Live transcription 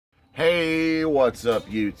Hey, what's up,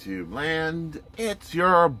 YouTube land? It's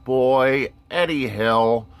your boy, Eddie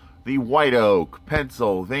Hill, the White Oak,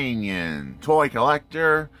 Pennsylvanian toy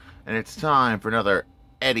collector, and it's time for another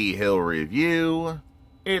Eddie Hill review.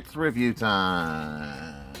 It's review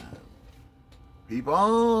time,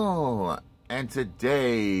 people, and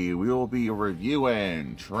today we will be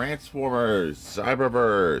reviewing Transformers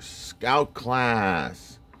Cyberverse Scout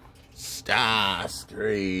Class Starscream.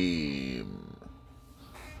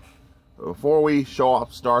 Before we show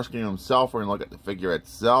off Starscream himself, we're going to look at the figure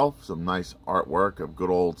itself. Some nice artwork of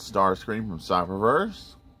good old Starscream from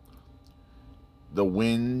Cyberverse. The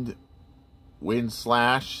wind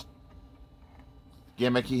slash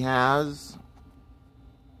gimmick he has.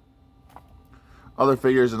 Other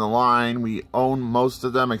figures in the line, we own most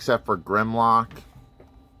of them except for Grimlock.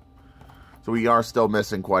 So we are still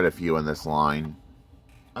missing quite a few in this line.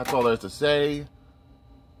 That's all there's to say.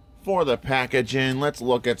 For the packaging, let's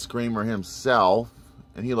look at Screamer himself,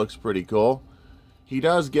 and he looks pretty cool. He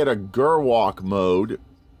does get a Gerwalk mode,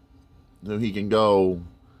 so he can go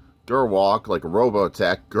Gerwalk, like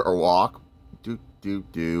Robotech Gerwalk. Do,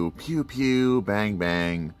 pew pew, bang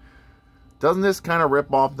bang. Doesn't this kind of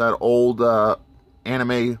rip off that old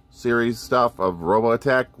anime series stuff of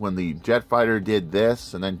Robotech, when the jet fighter did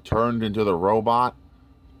this and then turned into the robot?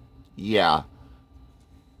 Yeah.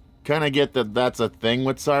 Kind of get that that's a thing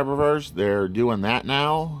with Cyberverse. They're doing that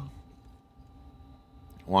now.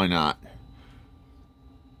 Why not?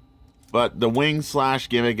 But the wing slash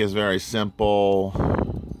gimmick is very simple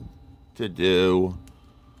to do.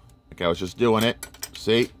 Like I was just doing it.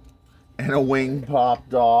 See? And a wing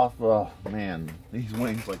popped off. Oh, man. These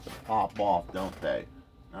wings like to pop off, don't they?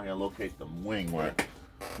 Now I gotta locate the wing where it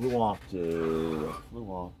flew off to. Flew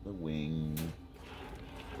off the wing.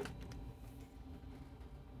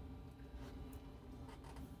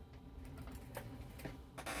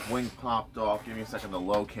 Wing popped off. Give me a second to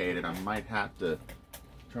locate it. I might have to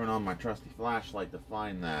turn on my trusty flashlight to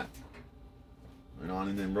find that. Turn on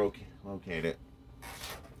and then locate it.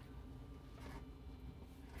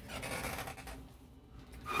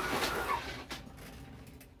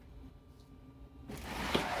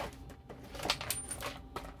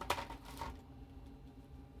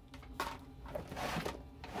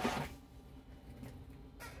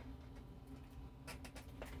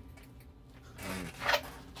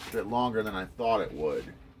 A bit longer than I thought it would.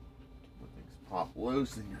 Things pop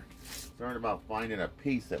loose and you're concerned about finding a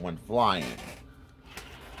piece that went flying.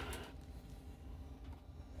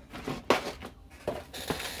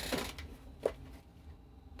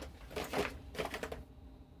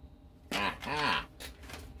 Aha!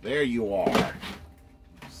 There you are.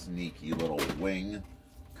 Sneaky little wing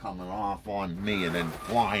coming off on me and then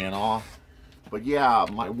flying off. But yeah,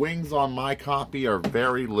 my wings on my copy are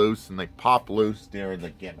very loose and they pop loose during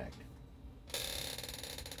the gimmick.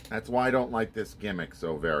 That's why I don't like this gimmick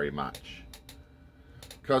so very much.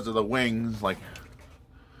 Because of the wings, like,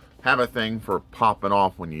 have a thing for popping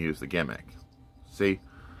off when you use the gimmick. See?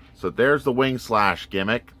 So there's the wing slash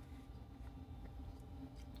gimmick.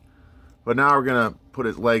 But now we're going to put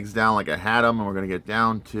his legs down like I had them, and we're going to get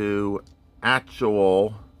down to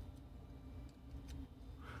actual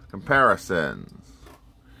comparisons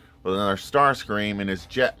with another Starscream in his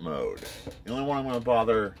jet mode. The only one I'm going to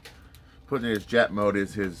bother putting in his jet mode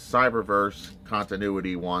is his Cyberverse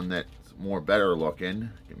continuity one that's more better looking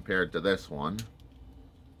compared to this one.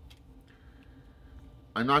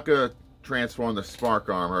 I'm not going to transform the Spark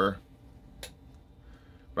Armor,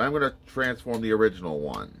 but I'm going to transform the original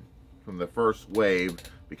one from the first wave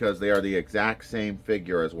because they are the exact same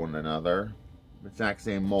figure as one another, exact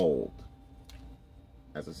same mold,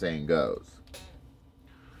 as the saying goes.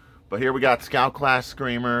 But here we got Scout Class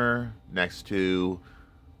Screamer next to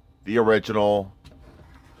the original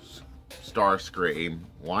Starscream.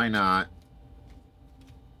 Why not?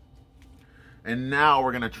 And now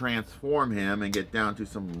we're going to transform him and get down to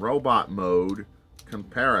some robot mode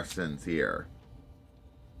comparisons here.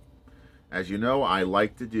 As you know, I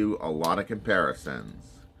like to do a lot of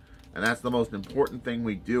comparisons. And that's the most important thing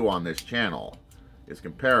we do on this channel, is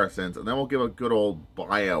comparisons, and then we'll give a good old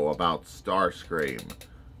bio about Starscream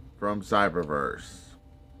from Cyberverse.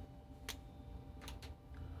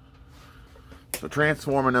 So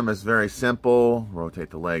transforming them is very simple. Rotate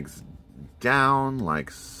the legs down like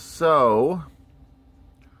so.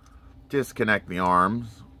 Disconnect the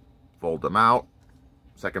arms. Fold them out.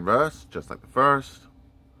 Second verse, just like the first.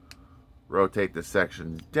 Rotate the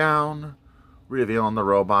section down. Revealing the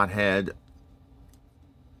robot head.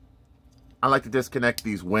 I like to disconnect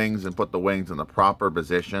these wings and put the wings in the proper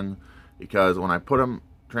position, because when I put them,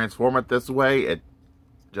 transform it this way, it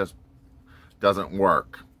just doesn't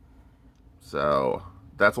work. So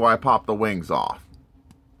that's why I popped the wings off.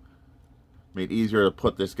 Made it easier to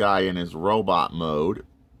put this guy in his robot mode.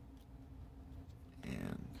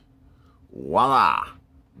 And voila!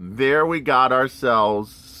 There we got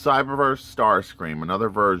ourselves Cyberverse Starscream, another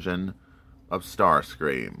version of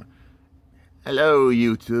Starscream. Hello,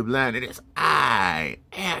 YouTube land. It is I,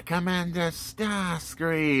 Air Commander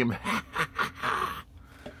Starscream.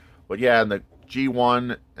 But yeah, in the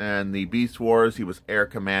G1 and the Beast Wars, he was Air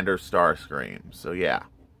Commander Starscream. So yeah.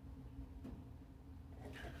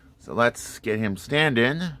 So let's get him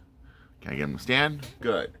standing. Can I get him to stand?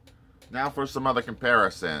 Good. Now for some other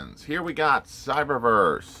comparisons. Here we got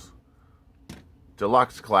Cyberverse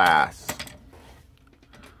Deluxe Class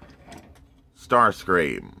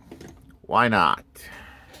Starscream. Why not?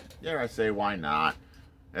 Dare I say why not?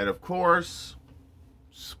 And of course,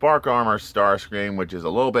 Spark Armor Starscream, which is a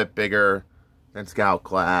little bit bigger than Scout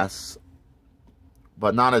Class,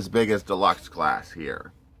 but not as big as Deluxe Class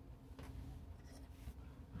here.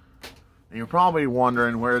 And you're probably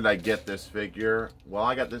wondering, where did I get this figure? Well,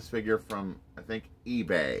 I got this figure from, I think,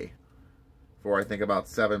 eBay for, I think, about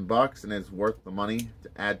 $7, and it's worth the money to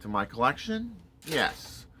add to my collection.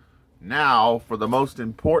 Yes. Now, for the most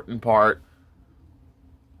important part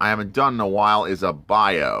I haven't done in a while is a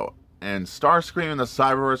bio. And Starscream in the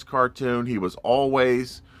Cyberverse cartoon, he was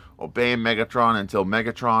always obeying Megatron until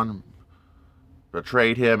Megatron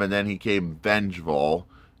betrayed him, and then he became vengeful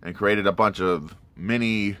and created a bunch of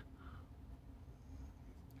mini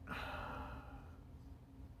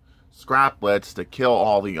scraplets to kill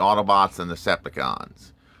all the Autobots and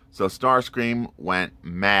Decepticons. So Starscream went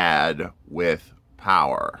mad with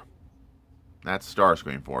power. That's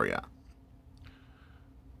Starscream for you.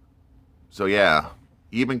 So yeah,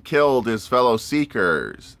 even killed his fellow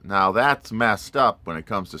Seekers. Now that's messed up when it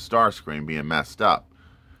comes to Starscream being messed up.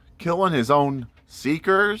 Killing his own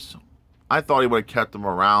Seekers? I thought he would have kept them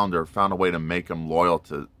around or found a way to make them loyal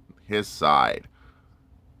to his side.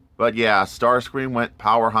 But yeah, Starscream went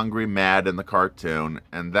power-hungry mad in the cartoon,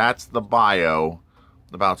 and that's the bio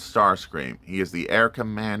about Starscream. He is the Air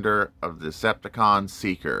Commander of the Decepticon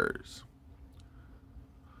Seekers.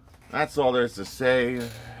 That's all there's to say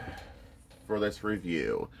for this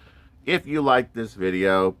review. If you liked this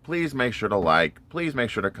video, please make sure to like, please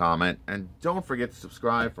make sure to comment, and don't forget to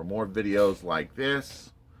subscribe for more videos like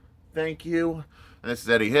this. Thank you. And this is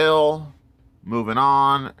Eddie Hill, moving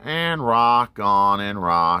on and rock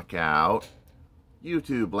out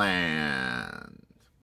YouTube land.